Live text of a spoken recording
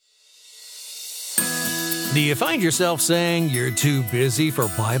Do you find yourself saying you're too busy for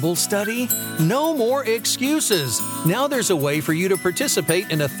Bible study? No more excuses. Now there's a way for you to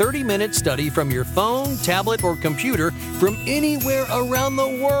participate in a 30-minute study from your phone, tablet, or computer from anywhere around the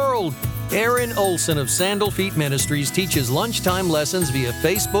world. Aaron Olson of Sandal Feet Ministries teaches lunchtime lessons via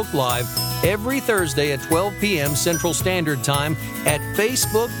Facebook Live every Thursday at 12 p.m. Central Standard Time at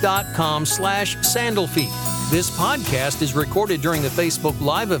facebook.com/sandalfeet. This podcast is recorded during the Facebook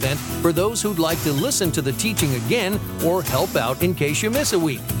Live event for those who'd like to listen to the teaching again or help out in case you miss a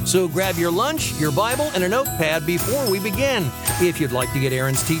week. So grab your lunch, your Bible, and a notepad before we begin. If you'd like to get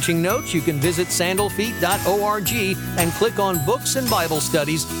Aaron's teaching notes, you can visit sandalfeet.org and click on Books and Bible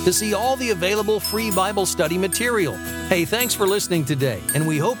Studies to see all the available free Bible study material. Hey, thanks for listening today, and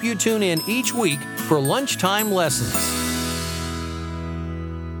we hope you tune in each week for lunchtime lessons.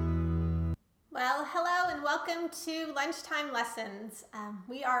 Welcome to Lunchtime Lessons.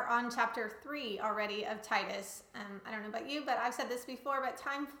 We are on chapter 3 already of Titus. I don't know about you, but I've said this before, but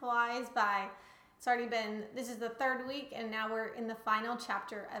time flies by. This is the third week, and now we're in the final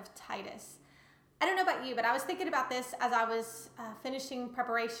chapter of Titus. I don't know about you, but I was thinking about this as I was finishing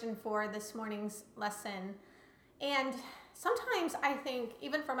preparation for this morning's lesson. And sometimes I think,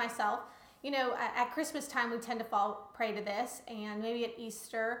 even for myself, at Christmas time we tend to fall prey to this, and maybe at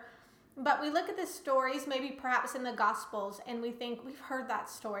Easter. But we look at the stories, maybe perhaps in the Gospels, and we think we've heard that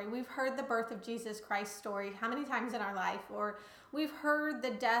story. We've heard the birth of Jesus Christ story how many times in our life? Or we've heard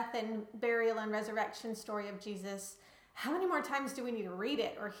the death and burial and resurrection story of Jesus. How many more times do we need to read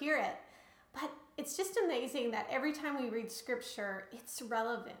it or hear it? But it's just amazing that every time we read Scripture, it's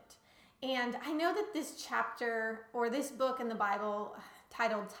relevant. And I know that this chapter or this book in the Bible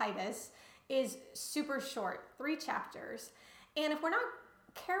titled Titus is super short, 3 chapters. And if we're not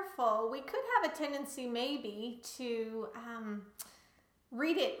careful, we could have a tendency maybe to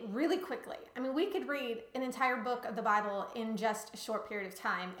read it really quickly. I mean, we could read an entire book of the Bible in just a short period of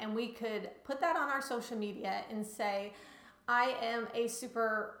time, and we could put that on our social media and say, I am a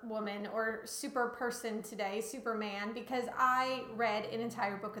super woman or super person today, Superman, because I read an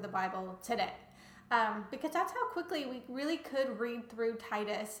entire book of the Bible today. Because that's how quickly we really could read through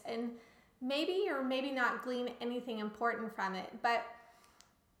Titus and maybe or maybe not glean anything important from it. But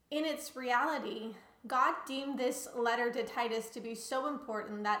in its reality, God deemed this letter to Titus to be so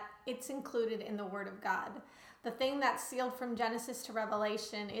important that it's included in the Word of God. The thing that's sealed from Genesis to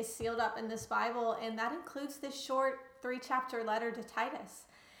Revelation is sealed up in this Bible, and that includes this short 3-chapter letter to Titus.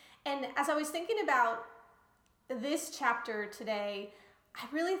 And as I was thinking about this chapter today, I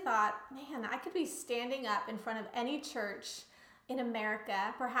really thought, man, I could be standing up in front of any church in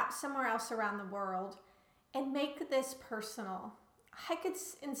America, perhaps somewhere else around the world, and make this personal. I could,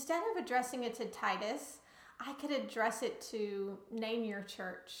 instead of addressing it to Titus, I could address it to name your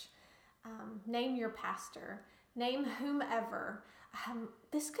church, name your pastor, name whomever.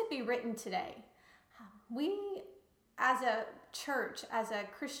 This could be written today. We, as a church, as a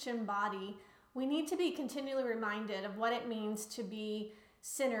Christian body, we need to be continually reminded of what it means to be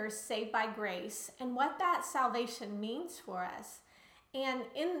sinners saved by grace and what that salvation means for us. And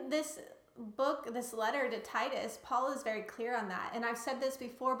in this book, this letter to Titus, Paul is very clear on that. And I've said this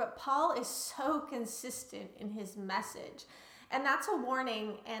before, but Paul is so consistent in his message. And that's a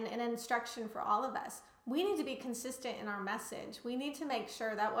warning and an instruction for all of us. We need to be consistent in our message. We need to make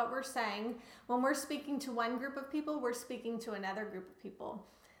sure that what we're saying, when we're speaking to one group of people, we're speaking to another group of people.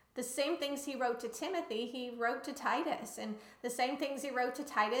 The same things he wrote to Timothy, he wrote to Titus. And the same things he wrote to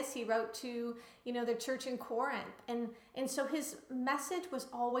Titus, he wrote to, the church in Corinth. And so his message was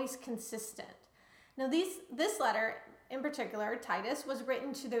always consistent. Now, this letter in particular, Titus, was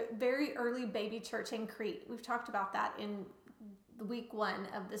written to the very early baby church in Crete. We've talked about that in week 1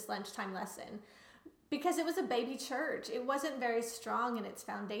 of this lunchtime lesson. Because it was a baby church. It wasn't very strong in its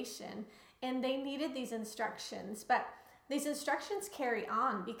foundation. And they needed these instructions. But these instructions carry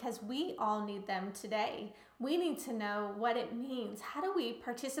on because we all need them today. We need to know what it means. How do we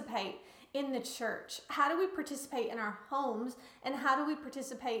participate in the church? How do we participate in our homes? And how do we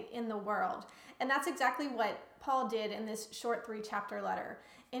participate in the world? And that's exactly what Paul did in this short 3-chapter letter.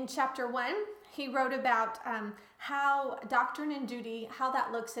 In chapter 1, he wrote about how doctrine and duty, how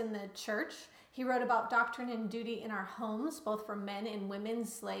that looks in the church. He wrote about doctrine and duty in our homes, both for men and women,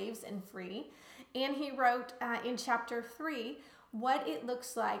 slaves and free. And he wrote in chapter 3 what it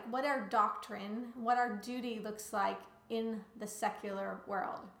looks like, what our doctrine, what our duty looks like in the secular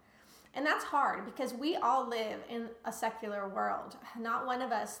world. And that's hard because we all live in a secular world. Not one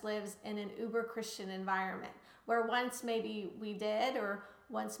of us lives in an uber Christian environment where once maybe we did or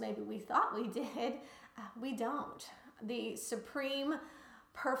once maybe we thought we did. We don't. The supreme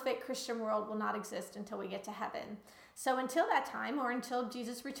perfect Christian world will not exist until we get to heaven. So until that time, or until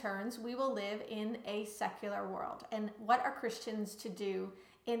Jesus returns, we will live in a secular world. And what are Christians to do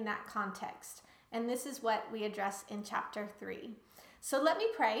in that context? And this is what we address in chapter 3. So let me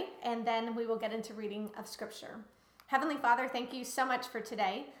pray, and then we will get into reading of Scripture. Heavenly Father, thank you so much for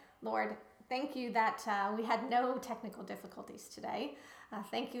today. Lord, thank you that we had no technical difficulties today.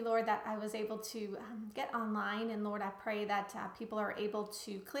 Thank you, Lord, that I was able to get online. And Lord, I pray that people are able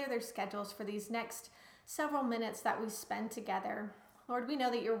to clear their schedules for these next several minutes that we spend together. Lord, we know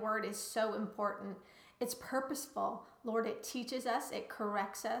that your word is so important. It's purposeful. Lord, it teaches us, it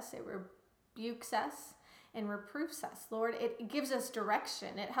corrects us, it rebukes us, and reproofs us. Lord, it gives us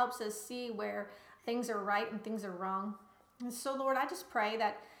direction. It helps us see where things are right and things are wrong. And so, Lord, I just pray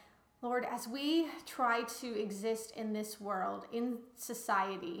that, Lord, as we try to exist in this world, in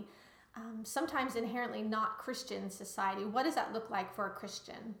society, sometimes inherently not Christian society, what does that look like for a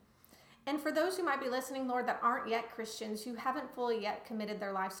Christian? And for those who might be listening, Lord, that aren't yet Christians, who haven't fully yet committed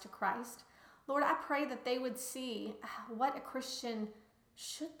their lives to Christ, Lord, I pray that they would see what a Christian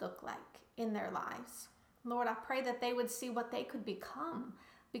should look like in their lives. Lord, I pray that they would see what they could become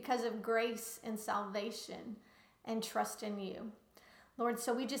because of grace and salvation and trust in you. Lord,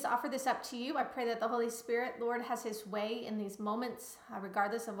 so we just offer this up to you. I pray that the Holy Spirit, Lord, has his way in these moments,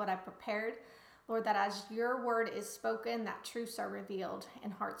 regardless of what I prepared. Lord, that as your word is spoken, that truths are revealed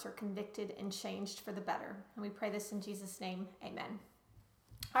and hearts are convicted and changed for the better. And we pray this in Jesus' name. Amen.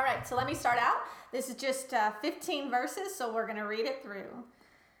 All right, so let me start out. This is just 15 verses, so we're going to read it through.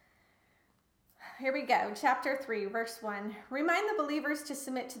 Here we go. Chapter 3, verse 1. Remind the believers to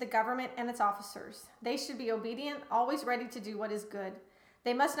submit to the government and its officers. They should be obedient, always ready to do what is good.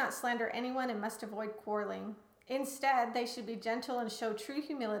 They must not slander anyone and must avoid quarreling. Instead, they should be gentle and show true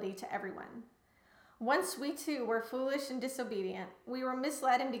humility to everyone. Once we too were foolish and disobedient. We were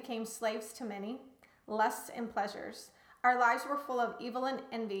misled and became slaves to many lusts and pleasures. Our lives were full of evil and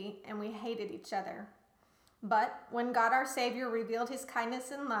envy, and we hated each other. But when God our Savior revealed his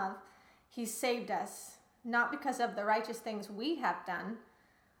kindness and love, he saved us, not because of the righteous things we have done,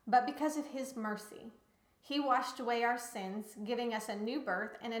 but because of his mercy. He washed away our sins, giving us a new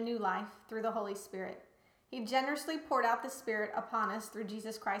birth and a new life through the Holy Spirit. He generously poured out the Spirit upon us through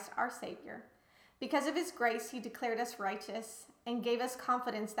Jesus Christ our Savior. Because of his grace, he declared us righteous and gave us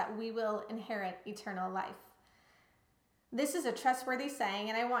confidence that we will inherit eternal life. This is a trustworthy saying,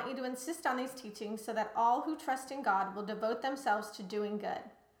 and I want you to insist on these teachings so that all who trust in God will devote themselves to doing good.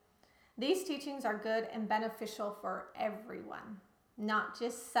 These teachings are good and beneficial for everyone, not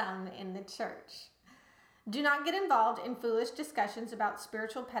just some in the church. Do not get involved in foolish discussions about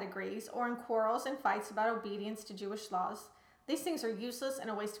spiritual pedigrees or in quarrels and fights about obedience to Jewish laws. These things are useless and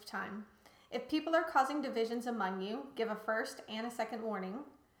a waste of time. If people are causing divisions among you, give a first and a second warning.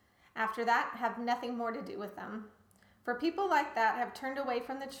 After that, have nothing more to do with them. For people like that have turned away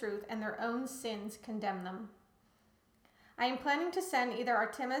from the truth, and their own sins condemn them. I am planning to send either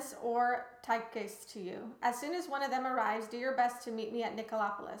Artemas or Tychicus to you. As soon as one of them arrives, do your best to meet me at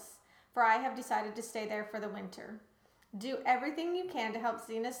Nicopolis, for I have decided to stay there for the winter. Do everything you can to help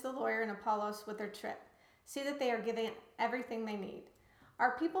Zenas the lawyer and Apollos with their trip. See that they are given everything they need.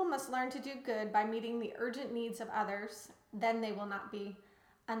 Our people must learn to do good by meeting the urgent needs of others. Then they will not be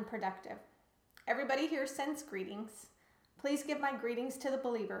unproductive. Everybody here sends greetings. Please give my greetings to the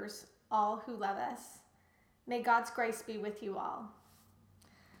believers, all who love us. May God's grace be with you all.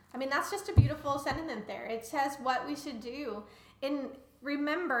 I mean, that's just a beautiful sentiment there. It says what we should do. And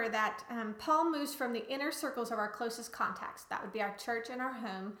remember that Paul moves from the inner circles of our closest contacts, that would be our church and our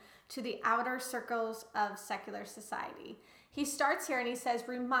home, to the outer circles of secular society. He starts here and he says,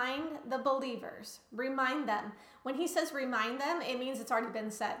 remind the believers, remind them. When he says remind them, it means it's already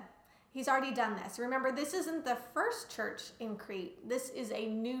been said. He's already done this. Remember, this isn't the first church in Crete. This is a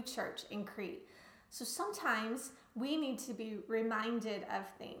new church in Crete. So sometimes we need to be reminded of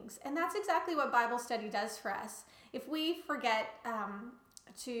things. And that's exactly what Bible study does for us. If we forget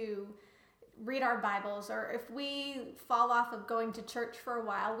to read our Bibles, or if we fall off of going to church for a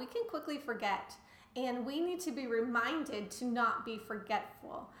while, we can quickly forget. And we need to be reminded to not be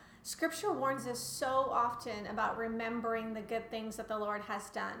forgetful. Scripture warns us so often about remembering the good things that the Lord has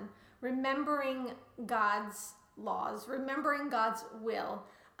done, remembering God's laws, remembering God's will.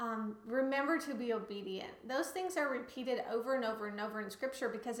 Remember to be obedient. Those things are repeated over and over and over in Scripture,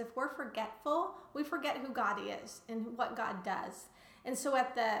 because if we're forgetful, we forget who God is and what God does. And so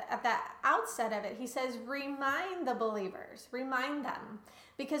at the outset of it, he says, remind the believers, remind them,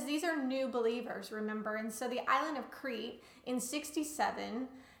 because these are new believers, remember. And so the island of Crete in 67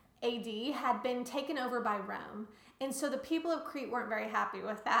 AD had been taken over by Rome. And so the people of Crete weren't very happy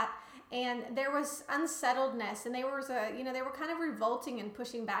with that. And there was unsettledness, and they were kind of revolting and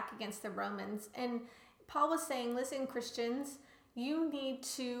pushing back against the Romans. And Paul was saying, listen, Christians, you need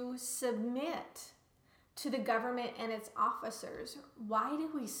to submit to the government and its officers. Why do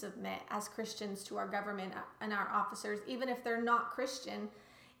we submit as Christians to our government and our officers, even if they're not Christian?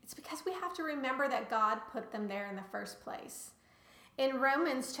 It's because we have to remember that God put them there in the first place. In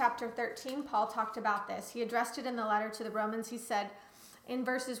Romans chapter 13, Paul talked about this. He addressed it in the letter to the Romans. He said in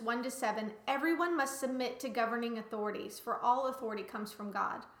verses 1-7, everyone must submit to governing authorities, for all authority comes from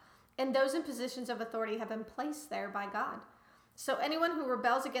God, and those in positions of authority have been placed there by God. So anyone who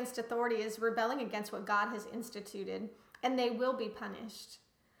rebels against authority is rebelling against what God has instituted, and they will be punished.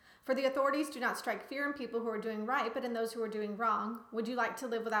 For the authorities do not strike fear in people who are doing right, but in those who are doing wrong. Would you like to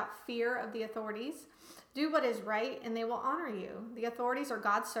live without fear of the authorities? Do what is right, and they will honor you. The authorities are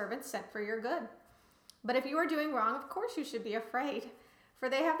God's servants sent for your good. But if you are doing wrong, of course you should be afraid, for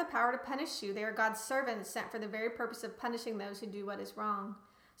they have the power to punish you. They are God's servants sent for the very purpose of punishing those who do what is wrong.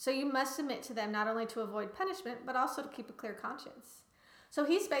 So you must submit to them, not only to avoid punishment, but also to keep a clear conscience. So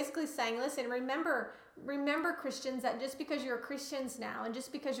he's basically saying, listen, remember Christians, that just because you're Christians now and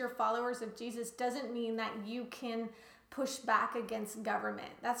just because you're followers of Jesus doesn't mean that you can push back against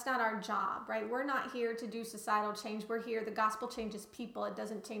government. That's not our job, right? We're not here to do societal change. We're here, the gospel changes people. It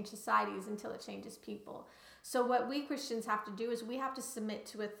doesn't change societies until it changes people. So what we Christians have to do is we have to submit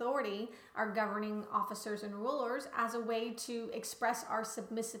to authority, our governing officers and rulers, as a way to express our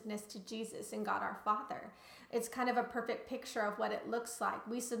submissiveness to Jesus and God our Father. It's kind of a perfect picture of what it looks like.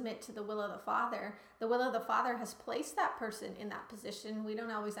 We submit to the will of the Father. The will of the Father has placed that person in that position. We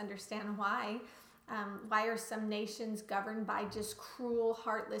don't always understand why. Why are some nations governed by just cruel,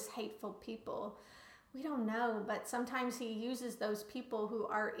 heartless, hateful people? We don't know, but sometimes he uses those people who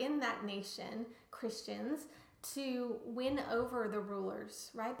are in that nation, Christians, to win over the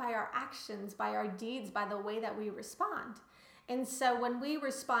rulers, right? By our actions, by our deeds, by the way that we respond. And so when we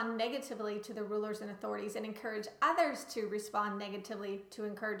respond negatively to the rulers and authorities and encourage others to respond negatively to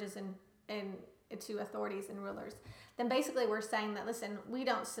encourages and to authorities and rulers, then basically we're saying that, listen, we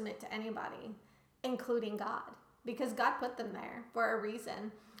don't submit to anybody, including God, because God put them there for a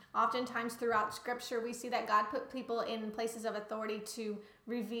reason. Oftentimes throughout Scripture, we see that God put people in places of authority to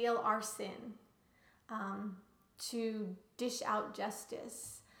reveal our sin, to dish out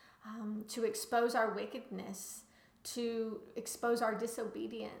justice, to expose our wickedness, to expose our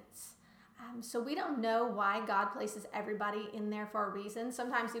disobedience. So we don't know why God places everybody in there for a reason.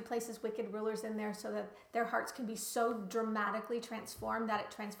 Sometimes he places wicked rulers in there so that their hearts can be so dramatically transformed that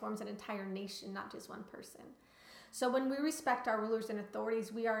it transforms an entire nation, not just one person. So when we respect our rulers and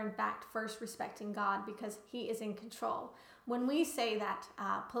authorities, we are in fact first respecting God because he is in control. When we say that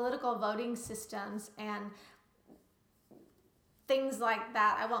political voting systems and things like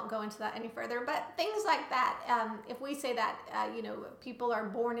that, I won't go into that any further, but things like that, if we say that, people are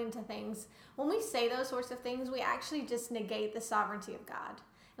born into things, when we say those sorts of things, we actually just negate the sovereignty of God.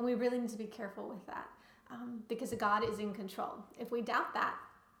 And we really need to be careful with that because God is in control. If we doubt that,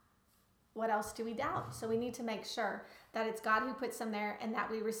 what else do we doubt? So we need to make sure that it's God who puts them there and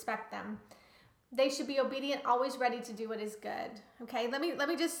that we respect them. They should be obedient, always ready to do what is good. Okay, let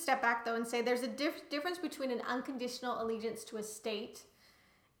me just step back though and say there's a difference between an unconditional allegiance to a state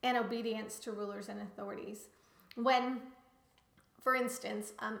and obedience to rulers and authorities. When, for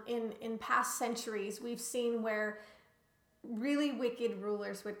instance, in past centuries, we've seen where really wicked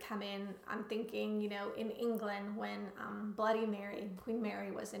rulers would come in. I'm thinking, in England when Bloody Mary, Queen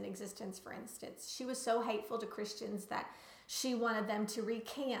Mary was in existence, for instance. She was so hateful to Christians that she wanted them to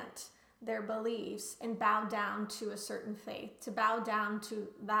recant their beliefs and bow down to a certain faith, to bow down to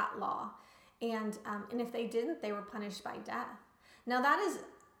that law. And if they didn't, they were punished by death. Now that is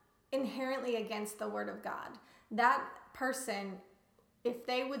inherently against the word of God. That person, if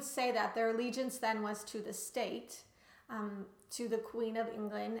they would say that, their allegiance then was to the state, to the Queen of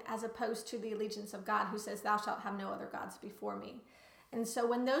England, as opposed to the allegiance of God, who says, thou shalt have no other gods before me. And so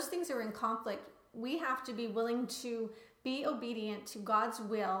when those things are in conflict, we have to be willing to be obedient to God's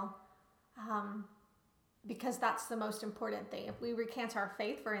will, because that's the most important thing. If we recant our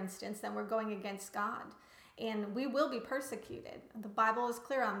faith, for instance, then we're going against God. And we will be persecuted. The Bible is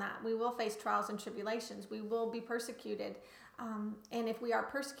clear on that. We will face trials and tribulations. We will be persecuted. And if we are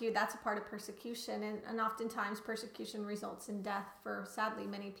persecuted, that's a part of persecution. And oftentimes persecution results in death for, sadly,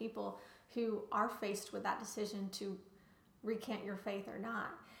 many people who are faced with that decision to recant your faith or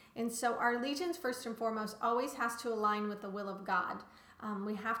not. And so our allegiance, first and foremost, always has to align with the will of God.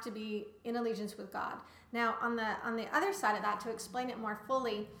 We have to be in allegiance with God. Now, on the other side of that, to explain it more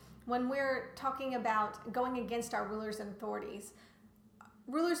fully, when we're talking about going against our rulers and authorities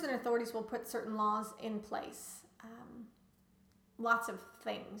will put certain laws in place. Lots of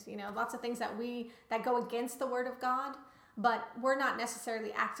things, lots of things that go against the word of God, but we're not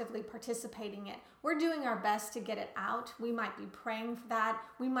necessarily actively participating in it. We're doing our best to get it out. We might be praying for that.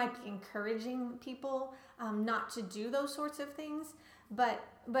 We might be encouraging people not to do those sorts of things, but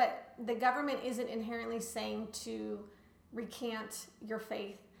the government isn't inherently saying to recant your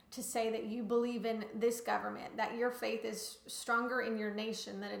faith, to say that you believe in this government, that your faith is stronger in your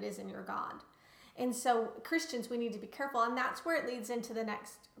nation than it is in your God. And so Christians, we need to be careful. And that's where it leads into the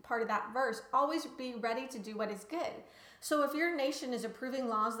next part of that verse. Always be ready to do what is good. So if your nation is approving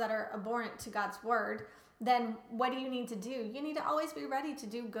laws that are abhorrent to God's word, then what do you need to do? You need to always be ready to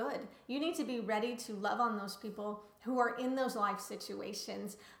do good. You need to be ready to love on those people who are in those life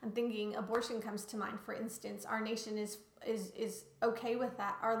situations. I'm thinking abortion comes to mind, for instance. Our nation is okay with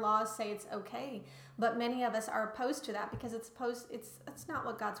that. Our laws say it's okay, but many of us are opposed to that because it's not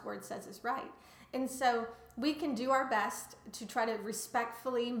what God's word says is right. And so we can do our best to try to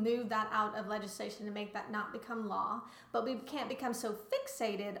respectfully move that out of legislation and make that not become law, but we can't become so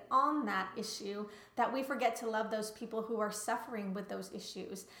fixated on that issue that we forget to love those people who are suffering with those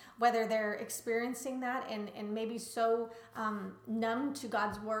issues, whether they're experiencing that and maybe so numb to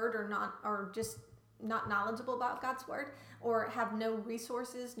God's word or just not knowledgeable about God's word, or have no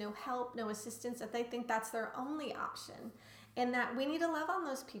resources, no help, no assistance, that they think that's their only option. And that we need to love on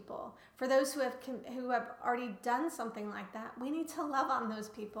those people. For those who have already done something like that, we need to love on those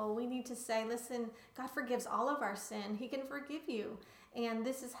people. We need to say, listen, God forgives all of our sin. He can forgive you. And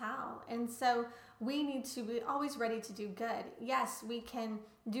this is how. And so we need to be always ready to do good. Yes, we can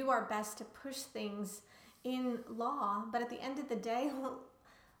do our best to push things in law, but at the end of the day,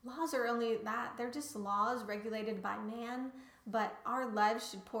 laws are only that. They're just laws regulated by man. But our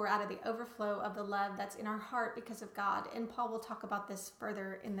lives should pour out of the overflow of the love that's in our heart because of God. And Paul will talk about this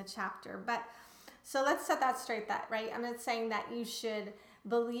further in the chapter. But so let's set that straight, right? I'm not saying that you should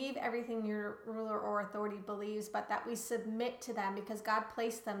believe everything your ruler or authority believes, but that we submit to them because God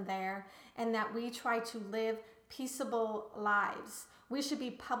placed them there, and that we try to live peaceable lives. We should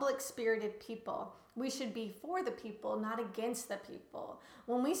be public-spirited people. We should be for the people, not against the people.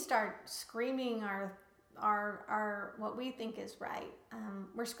 When we start screaming our what we think is right,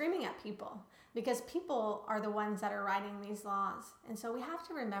 we're screaming at people, because people are the ones that are writing these laws. And so we have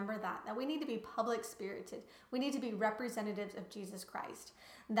to remember that we need to be public spirited. We need to be representatives of Jesus Christ.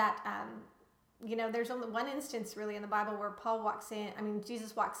 That there's only one instance really in the Bible where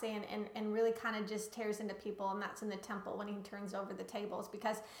Jesus walks in and really kind of just tears into people, and that's in the temple when he turns over the tables,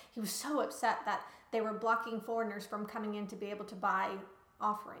 because he was so upset that they were blocking foreigners from coming in to be able to buy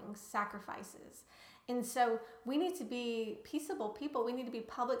offerings, sacrifices. And so we need to be peaceable people. We need to be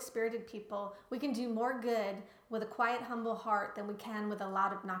public-spirited people. We can do more good with a quiet, humble heart than we can with a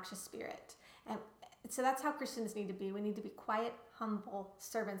loud, obnoxious spirit. And so that's how Christians need to be. We need to be quiet, humble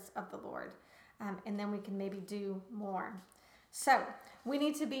servants of the Lord. And then we can maybe do more. So we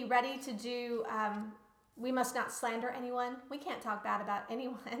need to be ready to do, we must not slander anyone. We can't talk bad about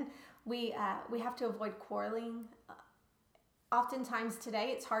anyone. We have to avoid quarreling. Oftentimes today,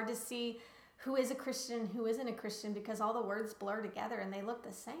 it's hard to see who is a Christian, who isn't a Christian, because all the words blur together and they look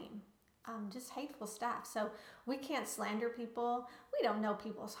the same. Just hateful stuff. So we can't slander people. We don't know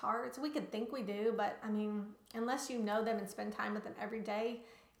people's hearts. We could think we do, but unless you know them and spend time with them every day,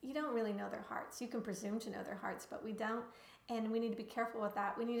 you don't really know their hearts. You can presume to know their hearts, but we don't. And we need to be careful with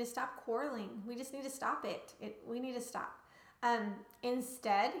that. We need to stop quarreling. We just need to stop it. We need to stop.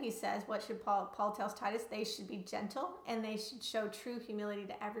 Instead, he says, what should Paul tells Titus? They should be gentle and they should show true humility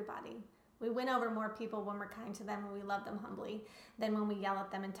to everybody. We win over more people when we're kind to them, when we love them humbly, than when we yell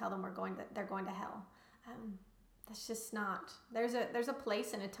at them and tell them they're going to hell. That's just not. There's a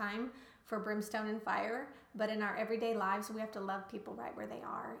place and a time for brimstone and fire, but in our everyday lives, we have to love people right where they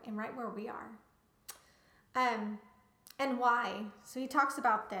are and right where we are. And why? So he talks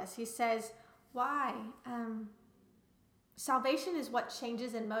about this. He says, why? Salvation is what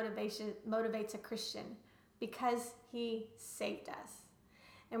changes and motivates a Christian, because he saved us.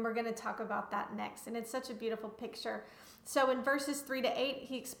 And we're going to talk about that next. And it's such a beautiful picture. So in verses 3-8,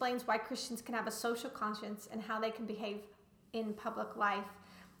 he explains why Christians can have a social conscience and how they can behave in public life.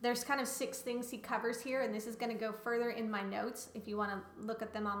 There's kind of 6 things he covers here, and this is going to go further in my notes if you want to look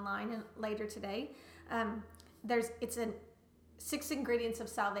at them online later today. It's 6 ingredients of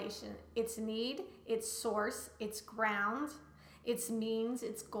salvation. It's need, it's source, it's ground, it's means,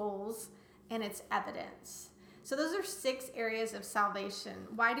 it's goals, and it's evidence. So those are 6 areas of salvation.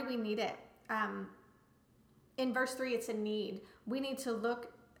 Why do we need it? In verse 3, it's a need. We need to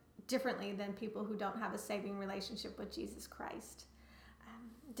look differently than people who don't have a saving relationship with Jesus Christ.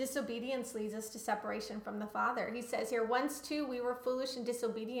 Disobedience leads us to separation from the Father. He says here, once too we were foolish and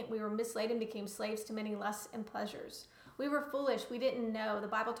disobedient. We were misled and became slaves to many lusts and pleasures. We were foolish. We didn't know. The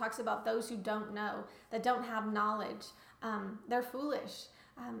Bible talks about those who don't know, that don't have knowledge. They're foolish,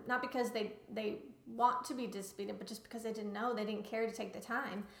 not because they want to be disobedient, but just because they didn't know. They didn't care to take the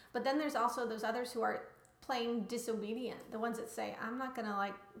time. But then there's also those others who are plain disobedient, the ones that say, I'm not going to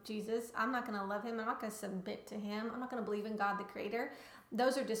like Jesus. I'm not going to love him. I'm not going to submit to him. I'm not going to believe in God the Creator.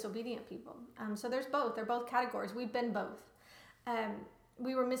 Those are disobedient people. So there's both. They're both categories. We've been both.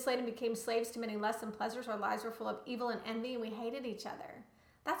 We were misled and became slaves to many lusts and pleasures. Our lives were full of evil and envy, and we hated each other.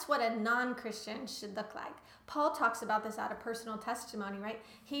 That's what a non-Christian should look like. Paul talks about this out of personal testimony, right?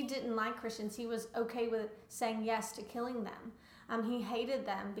 He didn't like Christians. He was okay with saying yes to killing them. He hated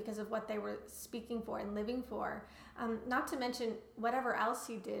them because of what they were speaking for and living for. Not to mention whatever else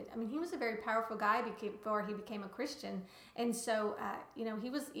he did. I mean, he was a very powerful guy before he became a Christian. And so, he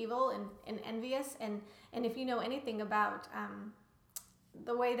was evil and envious. And if you know anything about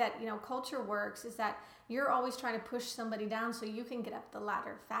the way that, culture works, is that you're always trying to push somebody down so you can get up the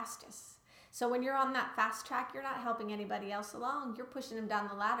ladder fastest. So when you're on that fast track, you're not helping anybody else along. You're pushing them down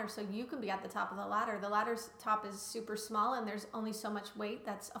the ladder so you can be at the top of the ladder. The ladder's top is super small, and there's only so much weight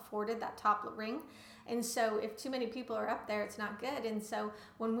that's afforded that top ring. And so if too many people are up there, it's not good. And so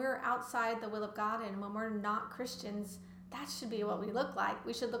when we're outside the will of God and when we're not Christians, that should be what we look like.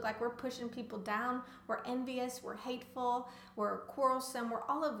 We should look like we're pushing people down. We're envious, we're hateful, we're quarrelsome, we're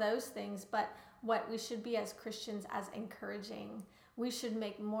all of those things. But what we should be as Christians as encouraging. We should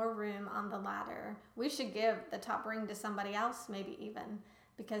make more room on the ladder. We should give the top ring to somebody else, maybe even,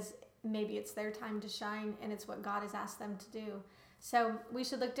 because maybe it's their time to shine and it's what God has asked them to do. So we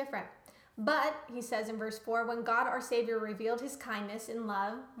should look different. But he says in verse 4, when God our Savior revealed his kindness in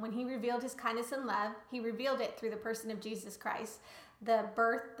love, when he revealed his kindness in love, he revealed it through the person of Jesus Christ. The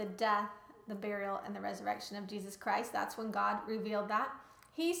birth, the death, the burial, and the resurrection of Jesus Christ. That's when God revealed that.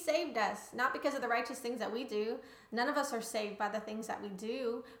 He saved us, not because of the righteous things that we do. None of us are saved by the things that we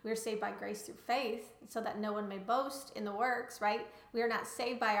do. We are saved by grace through faith, so that no one may boast in the works, right? We are not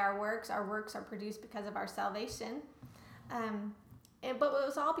saved by our works. Our works are produced because of our salvation. But it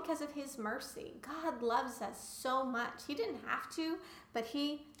was all because of his mercy. God loves us so much. He didn't have to, but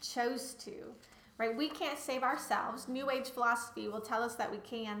he chose to, right? We can't save ourselves. New Age philosophy will tell us that we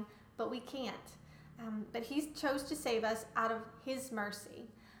can, but we can't. But he chose to save us out of his mercy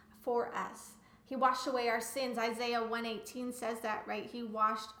for us. He washed away our sins. Isaiah 1:18 says that, right? He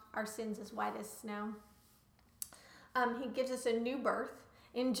washed our sins as white as snow. He gives us a new birth.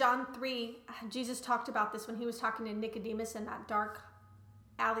 In John 3, Jesus talked about this when he was talking to Nicodemus in that dark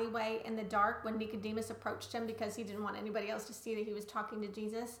alleyway in the dark, when Nicodemus approached him because he didn't want anybody else to see that he was talking to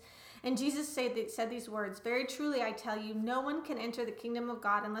Jesus. And Jesus said these words, very truly I tell you, no one can enter the kingdom of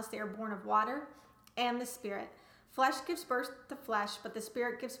God unless they are born of water and the Spirit. Flesh gives birth to flesh, but the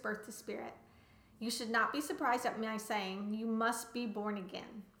Spirit gives birth to spirit. You should not be surprised at my saying, you must be born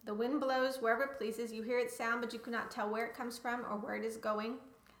again. The wind blows wherever it pleases. You hear its sound, but you cannot tell where it comes from or where it is going.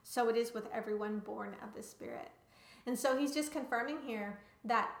 So it is with everyone born of the Spirit. And so he's just confirming here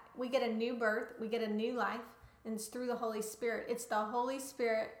that we get a new birth, we get a new life, and it's through the Holy Spirit. It's the Holy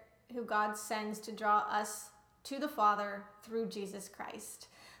Spirit who God sends to draw us to the Father through Jesus Christ.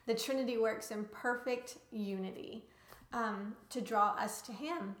 The Trinity works in perfect unity to draw us to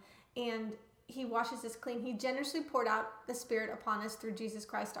him. And he washes us clean. He generously poured out the Spirit upon us through Jesus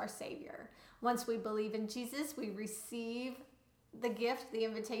Christ, our Savior. Once we believe in Jesus, we receive the gift, the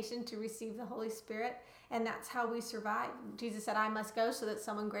invitation to receive the Holy Spirit. And that's how we survive. Jesus said, I must go so that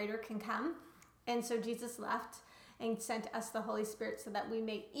someone greater can come. And so Jesus left and sent us the Holy Spirit so that we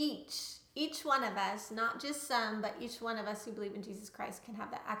may each one of us, not just some, but each one of us who believe in Jesus Christ can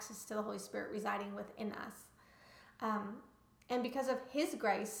have that access to the Holy Spirit residing within us. And because of his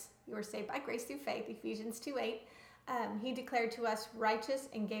grace, you are saved by grace through faith, Ephesians 2:8. He declared to us righteous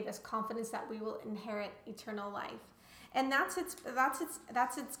and gave us confidence that we will inherit eternal life. And that's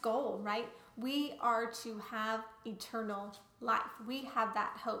its goal, right? We are to have eternal life. We have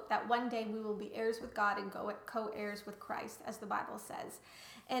that hope that one day we will be heirs with God and co-heirs with Christ, as the Bible says.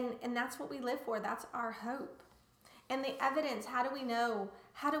 And that's what we live for. That's our hope. And the evidence, how do we know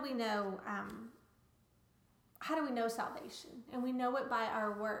salvation? And we know it by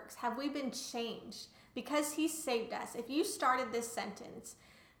our works. Have we been changed? Because he saved us. If you started this sentence,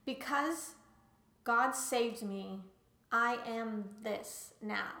 because God saved me, I am this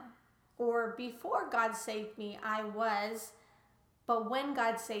now. Or before God saved me, I was, but when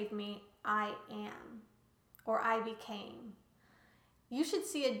God saved me, I am, or I became. you should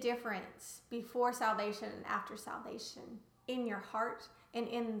see a difference before salvation and after salvation in your heart and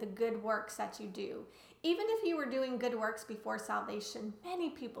in the good works that you do. Even if you were doing good works before salvation, many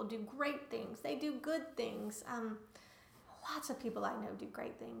people do great things. They do good things. Lots of people I know do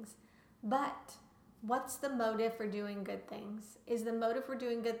great things. But what's the motive for doing good things? Is the motive for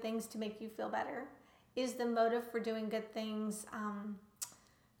doing good things to make you feel better? Is the motive for doing good things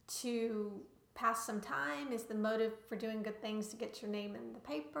to pass some time? Is the motive for doing good things to get your name in the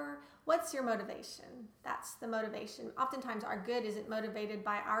paper? What's your motivation? That's the motivation. Oftentimes our good isn't motivated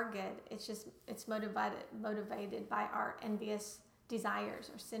by our good. It's motivated by our envious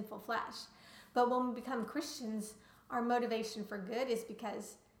desires or sinful flesh. But when we become Christians, our motivation for good is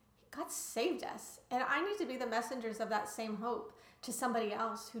because God saved us. And I need to be the messengers of that same hope to somebody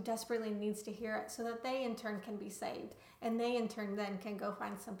else who desperately needs to hear it so that they in turn can be saved. And they in turn then can go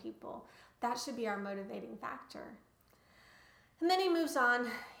find some people. That should be our motivating factor. And then he moves on.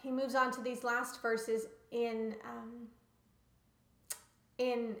 He moves on to these last verses in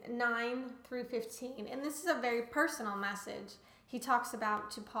 9 through 15. And this is a very personal message. He talks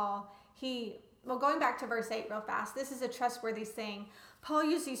about to Paul. Going back to verse 8 real fast. This is a trustworthy saying. Paul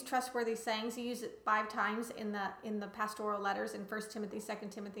used these trustworthy sayings. He used it 5 times in the pastoral letters in 1 Timothy, 2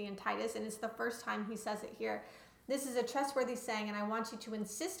 Timothy, and Titus. And it's the first time he says it here. This is a trustworthy saying, and I want you to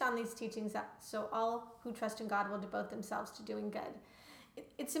insist on these teachings so all who trust in God will devote themselves to doing good.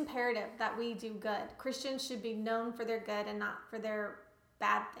 It's imperative that we do good. Christians should be known for their good and not for their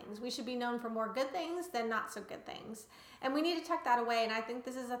bad things. We should be known for more good things than not so good things. And we need to tuck that away. And I think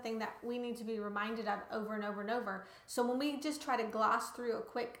this is a thing that we need to be reminded of over and over and over. So when we just try to gloss through a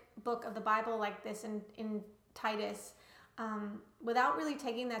quick book of the Bible like this in Titus, without really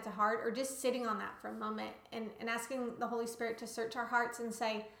taking that to heart or just sitting on that for a moment and asking the Holy Spirit to search our hearts and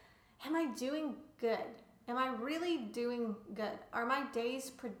say, am I doing good? Am I really doing good? Are my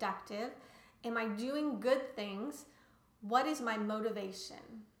days productive? Am I doing good things? What is my motivation?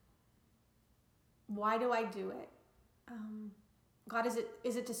 Why do I do it? God,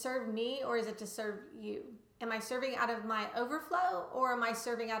 is it to serve me or is it to serve you? Am I serving out of my overflow or am I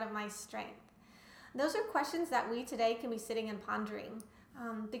serving out of my strength? Those are questions that we today can be sitting and pondering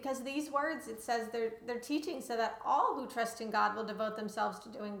because these words, it says they're teaching so that all who trust in God will devote themselves to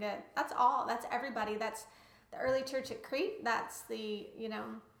doing good. That's all. That's everybody. That's the early church at Crete. That's the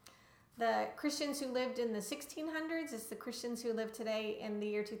Christians who lived in the 1600s. It's the Christians who live today in the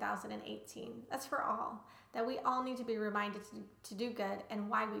year 2018. That's for all. That we all need to be reminded to do good and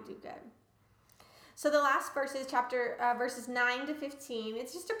why we do good. So the last verses, verses 9 to 15,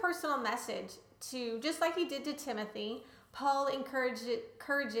 it's just a personal message to, just like he did to Timothy, Paul encouraged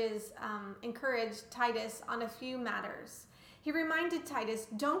Titus on a few matters. He reminded Titus,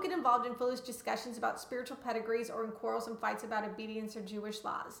 don't get involved in foolish discussions about spiritual pedigrees or in quarrels and fights about obedience or Jewish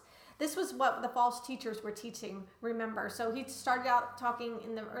laws. This was what the false teachers were teaching, remember. So he started out talking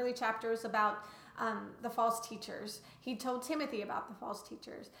in the early chapters about the false teachers. He told Timothy about the false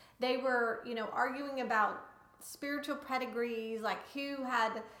teachers. They were, arguing about spiritual pedigrees, like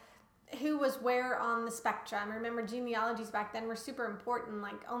who was where on the spectrum. Remember, genealogies back then were super important.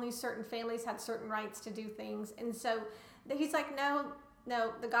 Like only certain families had certain rights to do things. And so he's like, no,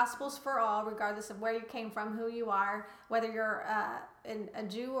 the gospel's for all, regardless of where you came from, who you are, whether you're a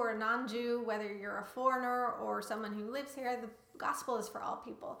Jew or a non-Jew, whether you're a foreigner or someone who lives here, the gospel is for all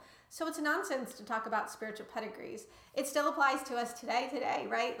people. So it's nonsense to talk about spiritual pedigrees. It still applies to us today,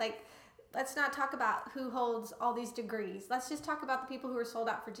 right? Like, let's not talk about who holds all these degrees. Let's just talk about the people who are sold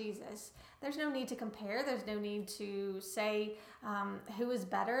out for Jesus. There's no need to compare. There's no need to say who is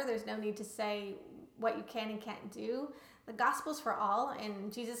better. There's no need to say what you can and can't do. The gospel's for all,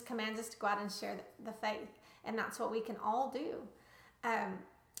 and Jesus commands us to go out and share the faith, and that's what we can all do.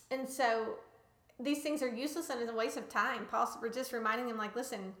 And so these things are useless and it's a waste of time. We're just reminding him, like,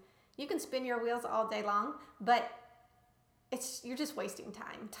 listen, you can spin your wheels all day long, but you're just wasting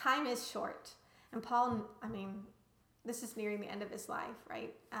time. Time is short. And Paul, this is nearing the end of his life,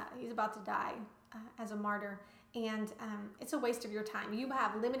 right? He's about to die as a martyr. And it's a waste of your time. You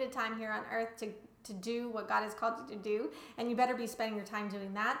have limited time here on earth to do what God has called you to do. And you better be spending your time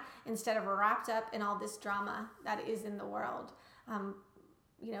doing that instead of wrapped up in all this drama that is in the world.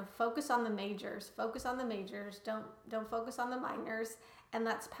 Focus on the majors. Focus on the majors. Don't focus on the minors. And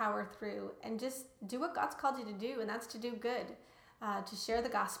let's power through and just do what God's called you to do. And that's to do good, to share the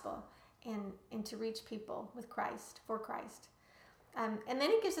gospel and to reach people with Christ, for Christ. And then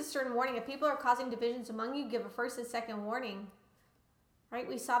he gives a certain warning. If people are causing divisions among you, give a first and second warning. right?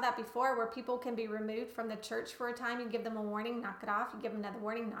 We saw that before, where people can be removed from the church for a time. You give them a warning, knock it off. You give them another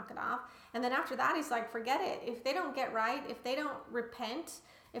warning, knock it off. And then after that, he's like, forget it. If they don't get right, if they don't repent,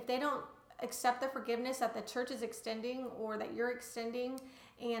 if they don't accept the forgiveness that the church is extending or that you're extending,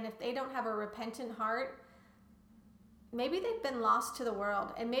 and if they don't have a repentant heart, maybe they've been lost to the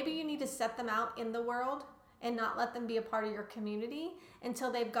world, and maybe you need to set them out in the world and not let them be a part of your community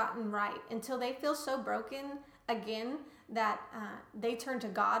until they've gotten right, until they feel so broken again that they turn to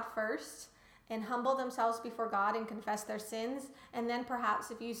God first and humble themselves before God and confess their sins. And then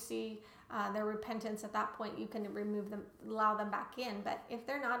perhaps if you see their repentance at that point, you can remove them, allow them back in. But if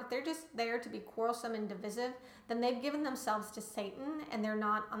they're not, if they're just there to be quarrelsome and divisive, then they've given themselves to Satan and they're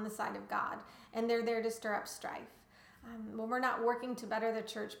not on the side of God, and they're there to stir up strife. When we're not working to better the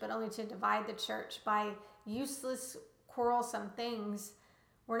church, but only to divide the church by useless, quarrelsome things,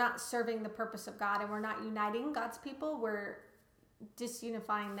 we're not serving the purpose of God, and we're not uniting God's people. We're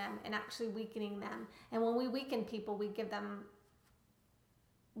disunifying them and actually weakening them. And when we weaken people, we give them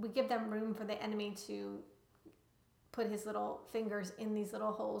room for the enemy to put his little fingers in these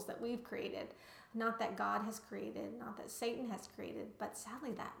little holes that we've created. Not that God has created, not that Satan has created, but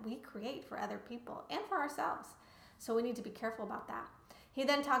sadly that we create for other people and for ourselves. So we need to be careful about that. He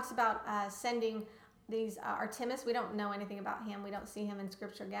then talks about sending these Artemas. We don't know anything about him. We don't see him in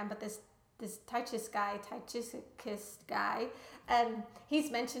scripture again, but this Tychicus guy,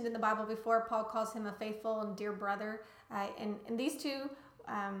 he's mentioned in the Bible before. Paul calls him a faithful and dear brother. And these two,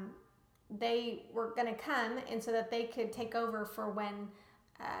 they were going to come, and so that they could take over for when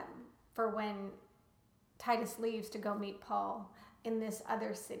Titus leaves to go meet Paul in this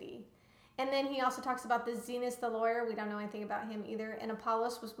other city. And then he also talks about the Zenas the lawyer. We don't know anything about him either. And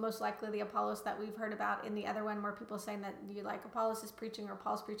Apollos was most likely the Apollos that we've heard about in the other one, where people are saying that you like Apollos is preaching or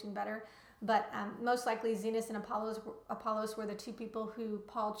Paul's preaching better. But most likely Zenas and Apollos were the two people who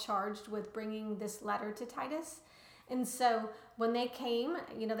Paul charged with bringing this letter to Titus. And so when they came,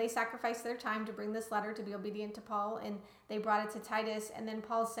 they sacrificed their time to bring this letter to be obedient to Paul, and they brought it to Titus. And then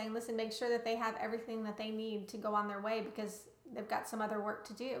Paul's saying, listen, make sure that they have everything that they need to go on their way, because they've got some other work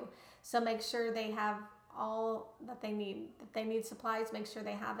to do. So make sure they have all that they need. If they need supplies, make sure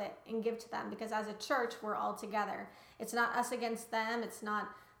they have it and give to them, because as a church, we're all together. It's not us against them. It's not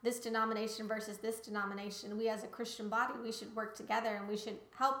this denomination versus this denomination. We as a Christian body, we should work together, and we should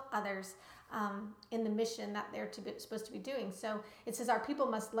help others in the mission that they're supposed to be doing. So it says our people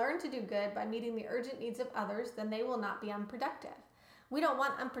must learn to do good by meeting the urgent needs of others, then they will not be unproductive. We don't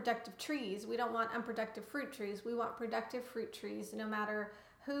want unproductive trees. We don't want unproductive fruit trees. We want productive fruit trees, no matter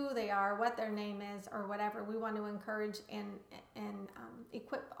who they are, what their name is, or whatever. We want to encourage and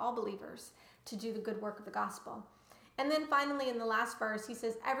equip all believers to do the good work of the gospel. And then finally, in the last verse, he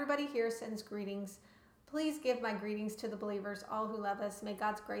says, everybody here sends greetings. Please give my greetings to the believers, all who love us. May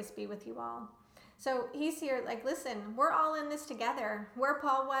God's grace be with you all. So he's here like, listen, we're all in this together. Where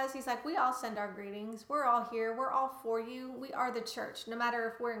Paul was, he's like, we all send our greetings. We're all here. We're all for you. We are the church. No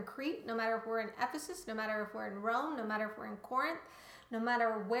matter if we're in Crete, no matter if we're in Ephesus, no matter if we're in Rome, no matter if we're in Corinth, no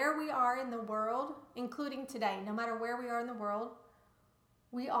matter where we are in the world, including today, no matter where we are in the world,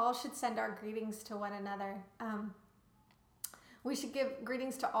 we all should send our greetings to one another. We should give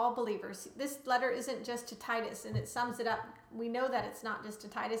greetings to all believers. This letter isn't just to Titus, and it sums it up. We know that it's not just to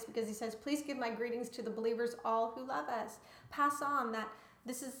Titus, because he says, please give my greetings to the believers, all who love us. Pass on that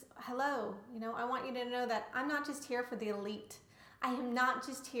this is hello. I want you to know that I'm not just here for the elite. I am not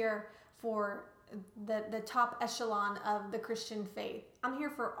just here for the top echelon of the Christian faith. I'm here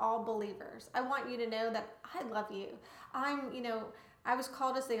for all believers. I want you to know that I love you. I was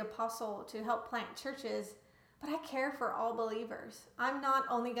called as the apostle to help plant churches, but I care for all believers. I'm not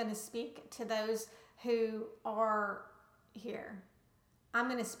only going to speak to those who are here. I'm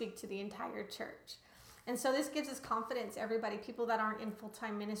going to speak to the entire church. And so this gives us confidence, everybody, people that aren't in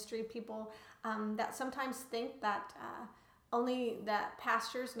full-time ministry, people that sometimes think that only that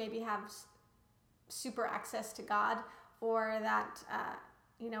pastors maybe have super access to God, or that,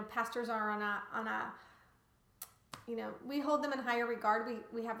 pastors are on a we hold them in higher regard.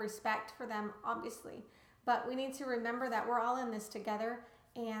 We have respect for them, obviously. But we need to remember that we're all in this together,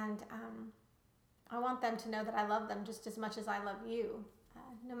 and I want them to know that I love them just as much as I love you.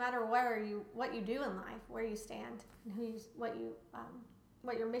 No matter what you do in life, where you stand, and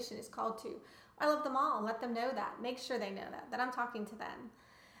what your mission is called to. I love them all. Let them know that. Make sure they know that I'm talking to them.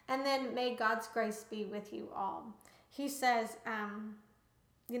 And then may God's grace be with you all. He says,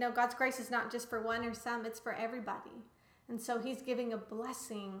 God's grace is not just for one or some, it's for everybody. And so he's giving a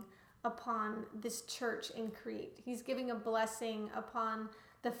blessing upon this church in Crete. He's giving a blessing upon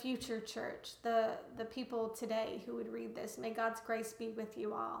the future church, the people today who would read this. May God's grace be with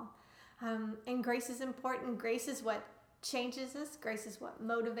you all. And grace is important. Grace is what changes us. Grace is what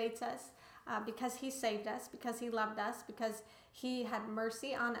motivates us, because he saved us, because he loved us, because he had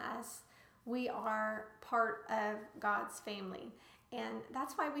mercy on us. We are part of God's family. And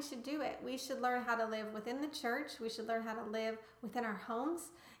that's why we should do it. We should learn how to live within the church. We should learn how to live within our homes.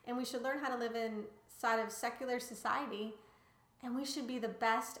 And we should learn how to live inside of secular society. And we should be the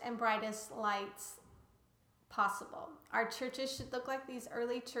best and brightest lights possible. Our churches should look like these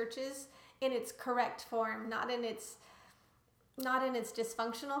early churches in its correct form, not in its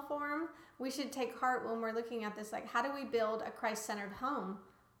dysfunctional form. We should take heart when we're looking at this, like, how do we build a Christ-centered home?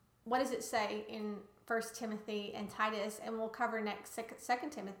 What does it say in 1 Timothy and Titus? And we'll cover next 2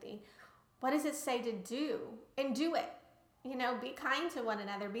 Timothy. What does it say to do? And do it. Be kind to one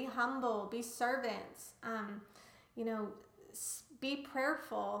another. Be humble. Be servants. Be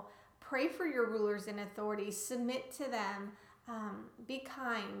prayerful. Pray for your rulers and authorities. Submit to them. Be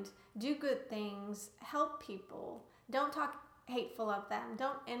kind. Do good things. Help people. Don't talk hateful of them.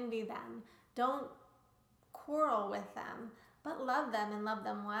 Don't envy them. Don't quarrel with them, but love them and love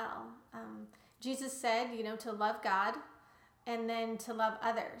them well. Jesus said, to love God and then to love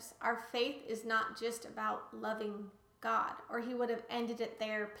others. Our faith is not just about loving God, or he would have ended it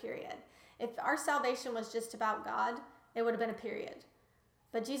there, period. If our salvation was just about God, it would have been a period.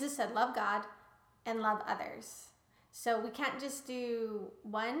 But Jesus said, love God and love others. So we can't just do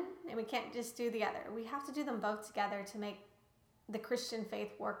one and we can't just do the other. We have to do them both together to make the Christian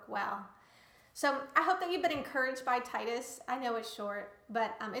faith work well. So I hope that you've been encouraged by Titus. I know it's short,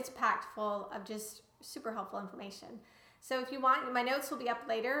 but it's packed full of just super helpful information. So if you want, my notes will be up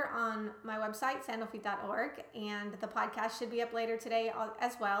later on my website, sandalfeet.org, and the podcast should be up later today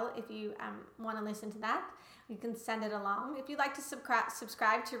as well. If you want to listen to that, you can send it along. If you'd like to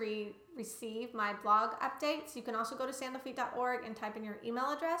subscribe to receive my blog updates, you can also go to sandalfeet.org and type in your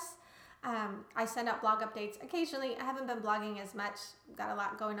email address. I send out blog updates occasionally. I haven't been blogging as much, got a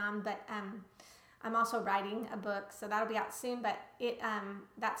lot going on, but I'm also writing a book, so that'll be out soon, but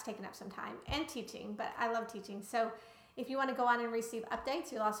that's taken up some time, and teaching, but I love teaching. So if you want to go on and receive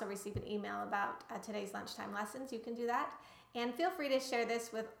updates, you'll also receive an email about today's lunchtime lessons. You can do that. And feel free to share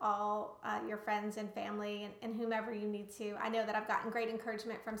this with all your friends and family and whomever you need to. I know that I've gotten great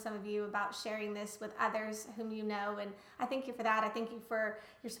encouragement from some of you about sharing this with others whom you know, and I thank you for that. I thank you for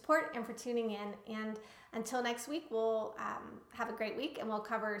your support and for tuning in. And until next week, we'll have a great week, and we'll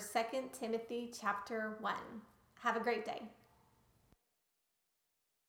cover 2 Timothy chapter 1. Have a great day.